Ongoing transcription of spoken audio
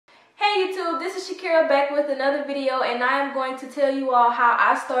YouTube, this is Shakira back with another video, and I am going to tell you all how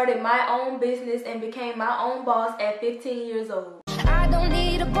I started my own business and became my own boss at 15 years old. I don't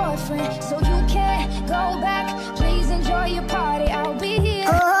need a boyfriend, so you can't go back. Please enjoy your party, I'll be here.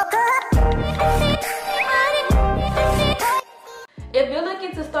 If you're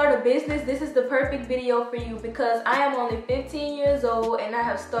looking to start a business, this is the perfect video for you because I am only 15 years old and I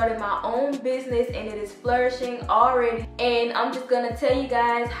have started my own business and it is flourishing already. And I'm just gonna tell you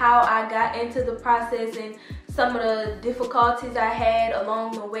guys how I got into the process and some of the difficulties I had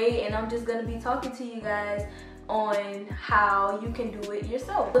along the way, and I'm just gonna be talking to you guys on how you can do it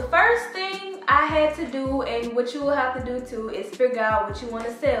yourself. The first thing I had to do, and what you will have to do too, is figure out what you want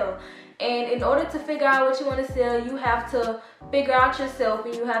to sell. And in order to figure out what you want to sell, you have to figure out yourself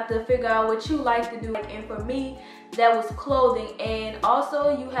and you have to figure out what you like to do. And for me, that was clothing. And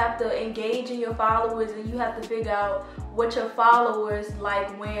also you have to engage in your followers and you have to figure out what your followers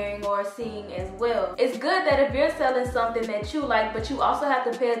like wearing or seeing as well. It's good that if you're selling something that you like, but you also have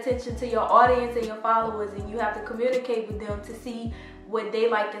to pay attention to your audience and your followers, and you have to communicate with them to see what they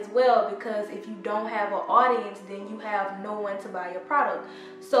like as well, because if you don't have an audience, then you have no one to buy your product.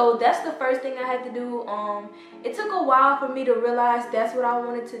 So that's the first thing I had to do. It took a while for me to realize that's what I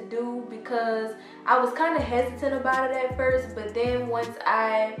wanted to do because I was kind of hesitant about it at first, but then once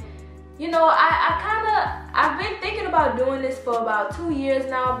I've been thinking about doing this for about 2 years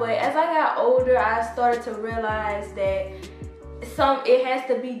now, but as I got older, I started to realize that it has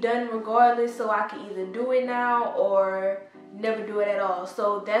to be done regardless, so I can either do it now or never do it at all.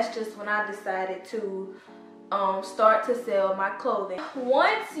 So that's just when I decided to start to sell my clothing.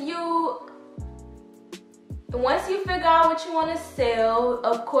 Once you figure out what you want to sell,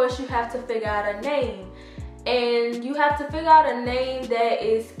 of course you have to figure out a name. And you have to figure out a name that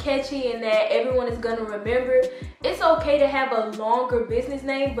is catchy and that everyone is going to remember. It's okay to have a longer business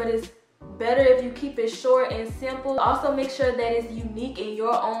name, but it's better if you keep it short and simple. Also make sure that it's unique in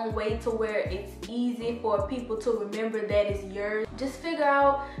your own way to where it's easy for people to remember that it's yours. Just figure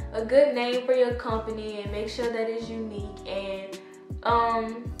out a good name for your company and make sure that it's unique, and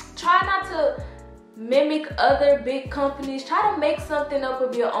try not to mimic other big companies. Try to make something up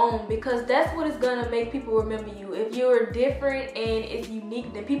of your own, because that's what is gonna make people remember you. If you're different and it's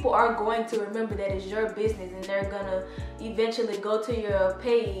unique, then people are going to remember that it's your business, and they're gonna eventually go to your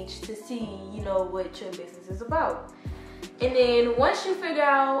page to see, what your business is about. And then once you figure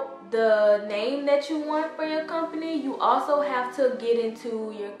out the name that you want for your company, you also have to get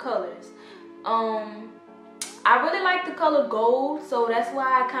into your colors. I really like the color gold, so that's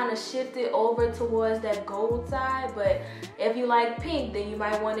why I kind of shifted over towards that gold side. But if you like pink, then you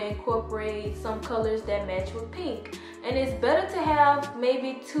might want to incorporate some colors that match with pink. And it's better to have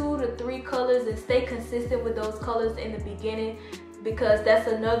maybe 2 to 3 colors and stay consistent with those colors in the beginning, because that's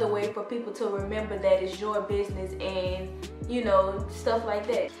another way for people to remember that it's your business and stuff like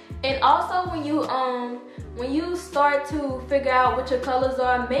that. And also when you start to figure out what your colors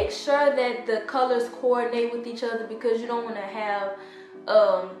are, make sure that the colors coordinate with each other, because you don't want to have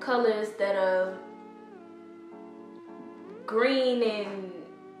colors that are green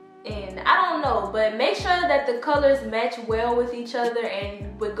and I don't know, but make sure that the colors match well with each other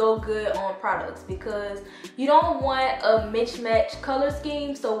and would go good on products, because you don't want a mismatched color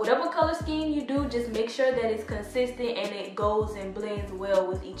scheme. So whatever color scheme you do, just make sure that it's consistent and it goes and blends well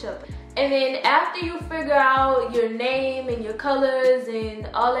with each other. And then after you figure out your name and your colors and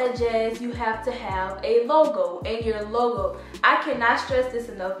all that jazz, you have to have a logo. And your logo, I cannot stress this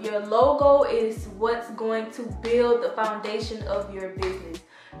enough, your logo is what's going to build the foundation of your business.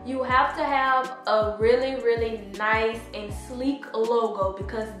 You have to have a really, really nice and sleek logo,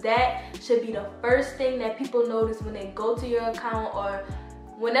 because that should be the first thing that people notice when they go to your account, or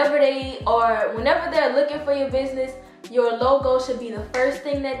whenever they're looking for your business. Your logo should be the first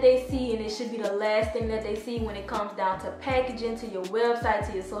thing that they see, and it should be the last thing that they see when it comes down to packaging, to your website,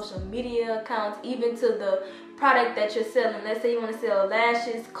 to your social media accounts, even to the product that you're selling. Let's say you want to sell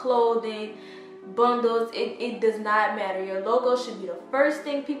lashes, clothing, bundles, it does not matter. Your logo should be the first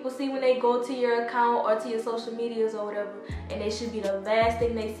thing people see when they go to your account or to your social medias or whatever, and it should be the last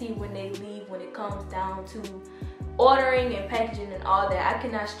thing they see when they leave, when it comes down to ordering and packaging and all that. I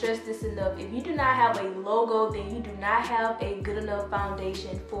cannot stress this enough. If you do not have a logo, then you do not have a good enough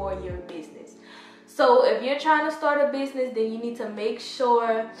foundation for your business. So if you're trying to start a business, then you need to make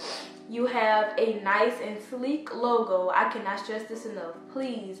sure you have a nice and sleek logo. I cannot stress this enough.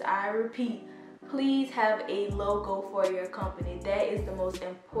 Please, I repeat, please have a logo for your company. That is the most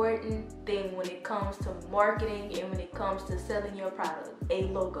important thing when it comes to marketing and when it comes to selling your product, a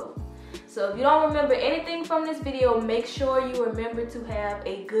logo. So if you don't remember anything from this video, make sure you remember to have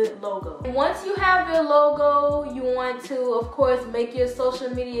a good logo. And once you have your logo, you want to, of course, make your social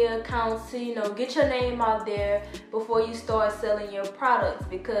media accounts to, you know, get your name out there before you start selling your products.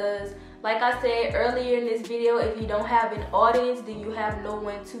 Because like I said earlier in this video, if you don't have an audience, then you have no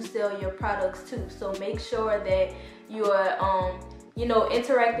one to sell your products to. So make sure that you're you know,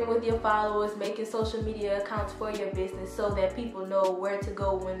 interacting with your followers, making social media accounts for your business so that people know where to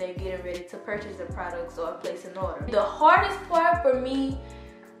go when they're getting ready to purchase the products or place an order. The hardest part for me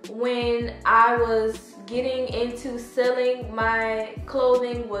when I was getting into selling my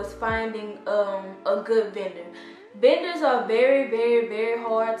clothing was finding a good vendor. Vendors are very, very, very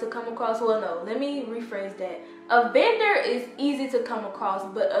hard to come across. Well, no, let me rephrase that. A vendor is easy to come across,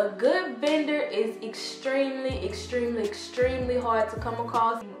 but a good vendor is extremely, extremely, extremely hard to come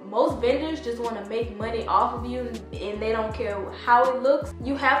across. Most vendors just want to make money off of you, and they don't care how it looks.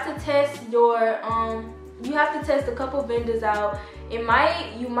 You have to test your you have to test a couple vendors out. You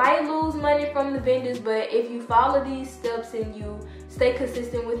might lose money from the vendors, but if you follow these steps and you stay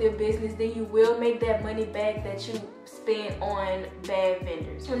consistent with your business, then you will make that money back that you spent on bad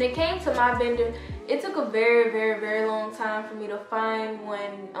vendors. When it came to my vendor, it took a very, very, very long time for me to find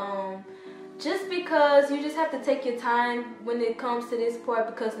one. Just because you just have to take your time when it comes to this part,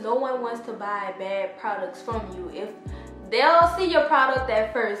 because no one wants to buy bad products from you. If they'll see your product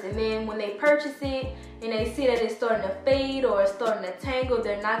at first, and then when they purchase it and they see that it's starting to fade or it's starting to tangle,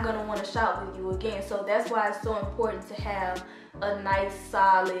 they're not going to want to shop with you again. So that's why it's so important to have a nice,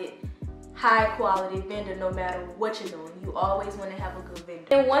 solid, high quality vendor no matter what you're doing. You always want to have a good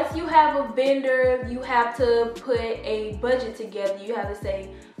vendor. And once you have a vendor, you have to put a budget together. You have to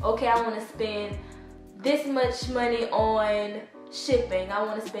say, okay, I want to spend this much money on shipping. I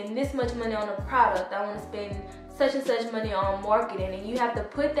want to spend this much money on a product. I want to spend such and such money on marketing. And you have to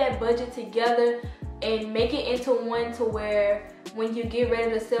put that budget together and make it into one to where when you get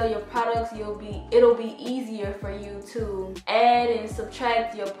ready to sell your products, it'll be easier for you to add and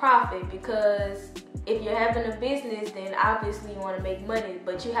subtract your profit. Because if you're having a business, then obviously you want to make money,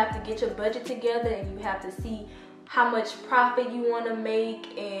 but you have to get your budget together and you have to see how much profit you want to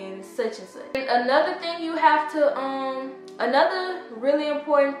make and such and such. And another thing you have to another really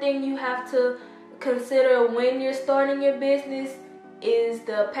important thing you have to consider when you're starting your business is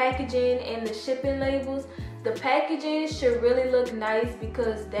the packaging and the shipping labels. The packaging should really look nice,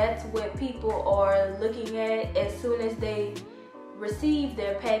 because that's what people are looking at as soon as they receive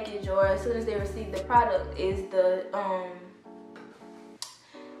their package or as soon as they receive the product, is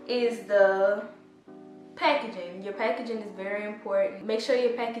the packaging. Your packaging is very important. Make sure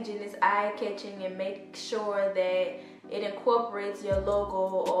your packaging is eye-catching and make sure that it incorporates your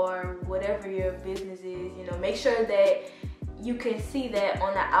logo or whatever your business is. You know, make sure that you can see that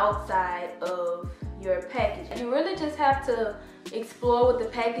on the outside of your package. You really just have to explore with the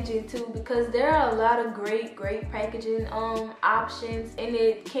packaging too, because there are a lot of great packaging options, and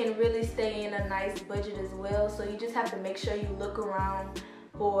it can really stay in a nice budget as well. So you just have to make sure you look around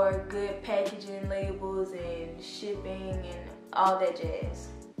for good packaging labels and shipping and all that jazz.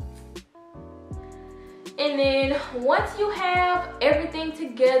 And then once you have everything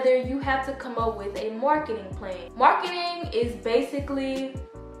together, you have to come up with a marketing plan. Marketing is basically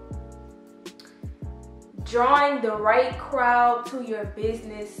drawing the right crowd to your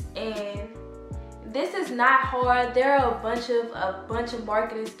business, and this is not hard. There are a bunch of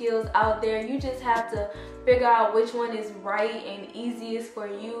marketing skills out there. You just have to figure out which one is right and easiest for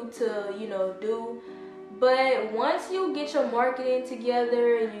you to, you know, do. But once you get your marketing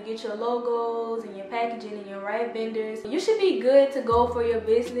together and you get your logos and your packaging and your right vendors, you should be good to go for your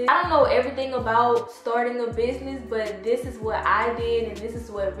business. I don't know everything about starting a business, but this is what I did and this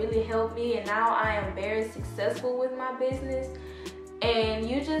is what really helped me, and now I am very successful with my business. And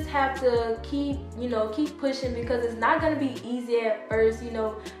you just have to keep pushing, because it's not going to be easy at first. You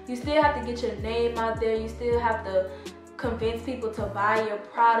know, you still have to get your name out there. You still have to convince people to buy your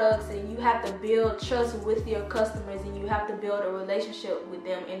products, and you have to build trust with your customers, and you have to build a relationship with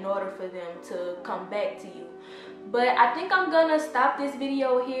them in order for them to come back to you. But I think I'm gonna stop this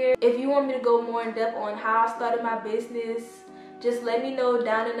video here. If you want me to go more in depth on how I started my business, just let me know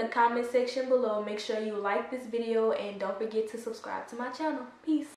down in the comment section below. Make sure you like this video and don't forget to subscribe to my channel. Peace.